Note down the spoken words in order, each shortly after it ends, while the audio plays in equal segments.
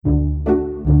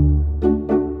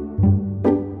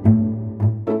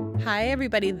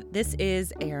everybody. This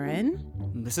is Erin.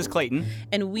 This is Clayton.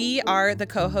 And we are the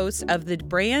co-hosts of the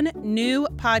brand new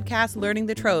podcast, Learning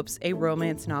the Tropes, a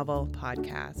romance novel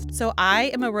podcast. So I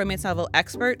am a romance novel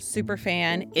expert, super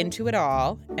fan, into it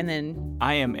all. And then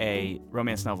I am a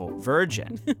romance novel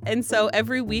virgin. And so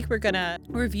every week we're going to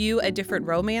review a different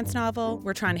romance novel.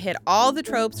 We're trying to hit all the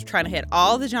tropes, we're trying to hit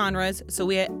all the genres. So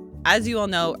we, as you all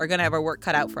know, are going to have our work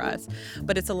cut out for us.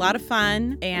 But it's a lot of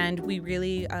fun, and we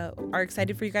really are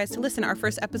excited for you guys to listen. Our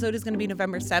first episode is going to be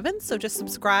November 7th, so just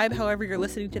subscribe however you're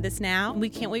listening to this now. We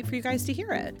can't wait for you guys to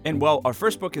hear it. And well, our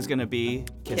first book is going to be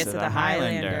Kiss of the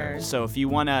Highlander. So if you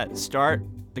want to start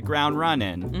the ground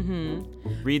running,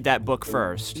 read that book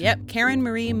first. Yep, Karen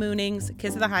Marie Mooning's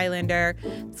Kiss of the Highlander. It's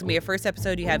going to be your first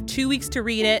episode. You have 2 weeks to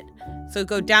read it. So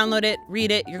go download it,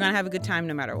 read it. You're going to have a good time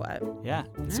no matter what. Yeah,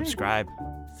 subscribe.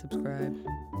 Subscribe.